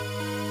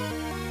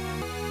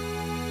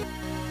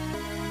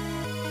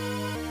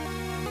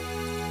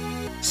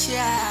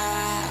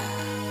yeah.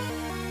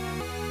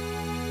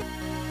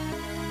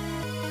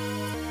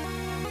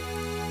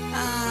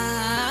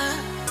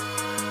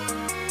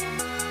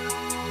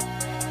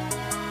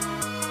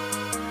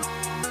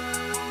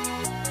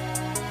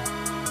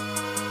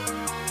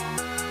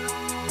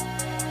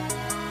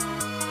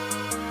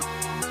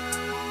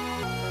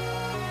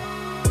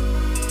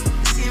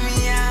 See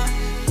me out,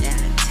 yeah,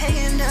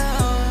 taking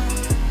dough,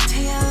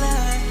 take your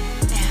love,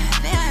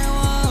 yeah, there I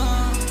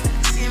walk.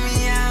 See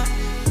me out,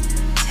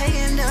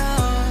 taking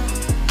dough,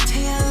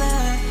 take your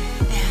love,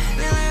 yeah,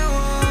 there I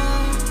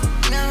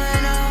walk. Never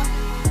know,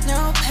 no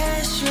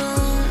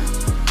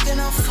parachute, get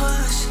no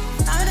fuss,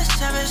 all the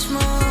savage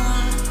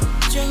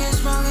mood. Drinking,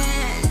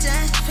 smoking,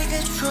 just pick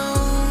a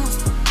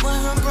truth. What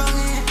I'm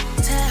broken,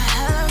 to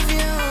hell of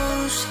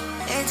views.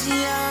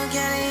 ATL,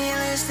 Gady,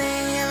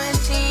 listening, haven't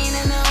seen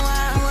in a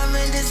while.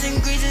 Whoever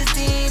disagrees is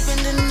deep in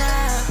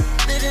denial.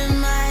 Little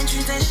mind,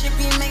 treat that shit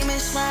be make me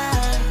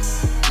smile.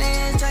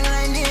 Niggas talking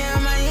like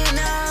damn, you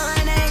know,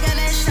 and they got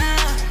that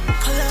shine.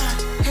 Pull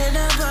up, hit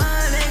the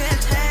ball, they can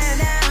tear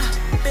down.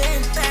 Big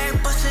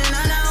bag bustin'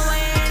 on our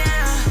way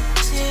down.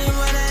 See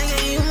what I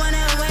get, you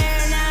wanna wear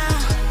now.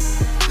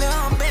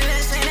 Little baby,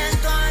 say the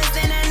story,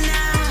 standing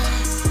now.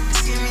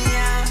 See me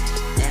out,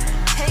 yeah,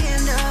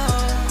 taking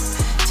dough,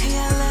 take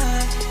your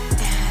love,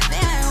 yeah,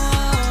 there I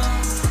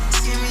walk.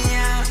 See me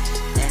out,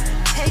 yeah,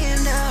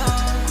 taking dough,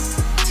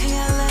 take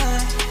your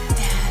love,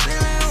 yeah,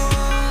 there I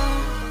walk.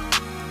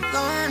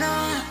 Going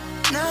on,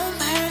 no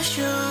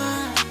parachute,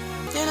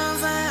 you know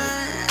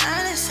fire,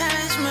 I'm the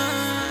savage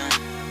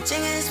mood.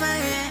 Chicken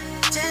smoking,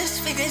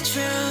 just speak the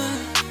truth.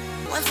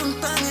 Went from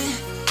bugging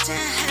to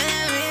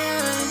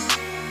hilarious.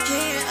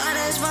 Keep all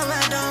this smoke,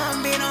 I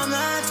don't beat on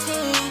my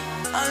team.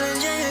 All the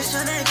jiggers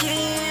for the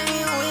key.